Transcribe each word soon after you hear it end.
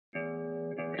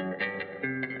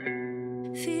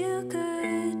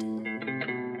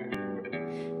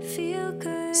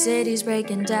Cities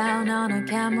breaking down on a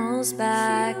camel's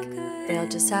back. They'll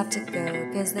just have to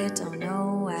go cause they don't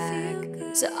know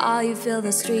whack. So all you feel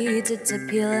the streets, it's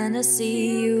appealing to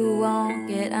see. You won't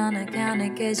get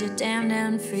unaccounted cause you're damned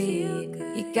and free.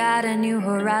 You got a new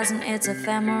horizon, it's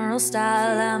ephemeral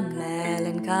style. A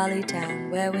melancholy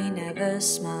town where we never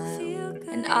smile.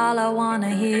 And all I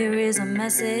wanna hear is a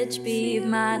message beep.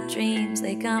 My dreams,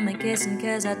 they come a kissing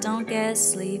cause I don't get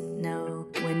sleep, no.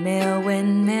 Windmill,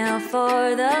 windmill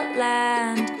for the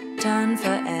land, turn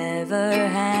forever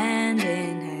hand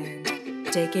in hand.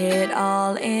 Take it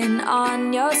all in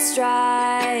on your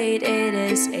stride. It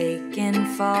is aching,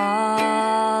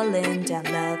 falling down.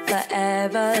 Love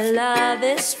forever, love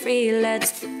is free.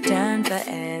 Let's turn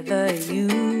forever,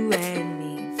 you and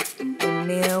me.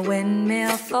 Windmill,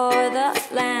 windmill for the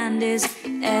land. Is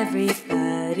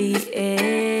everybody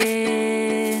in?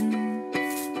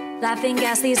 Laughing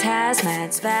gas, these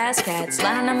hazmats, fast cats,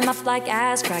 lining them up like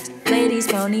ass cracks. Ladies,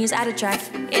 ponies, out of track,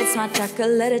 it's my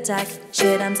chocolate attack.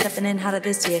 Shit, I'm stepping in hotter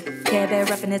this year. Care Bear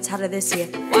reppin', it's hotter this year.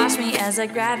 Watch me as I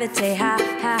gravitate, ha,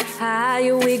 ha, ha.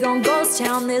 You, we gon' ghost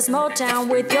town, this Motown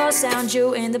with your sound.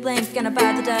 You in the blink, gonna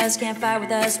bite the dust. Can't fight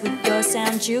with us with your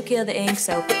sound. You kill the ink,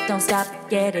 so don't stop,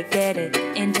 get it,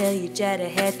 until you jet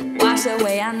ahead. Watch the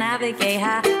way I navigate,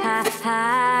 ha, ha,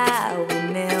 ha.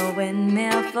 Windmill,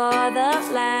 windmill for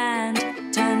the land,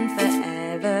 turn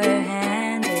forever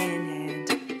hand in hand.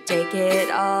 Take it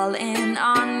all in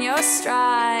on your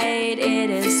stride. It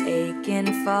is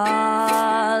aching,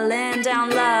 falling down.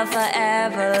 Love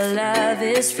forever, love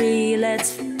is free.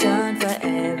 Let's turn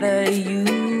forever,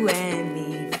 you and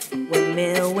me.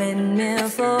 Windmill, windmill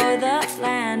for the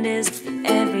land. Is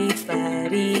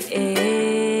everybody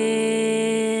in?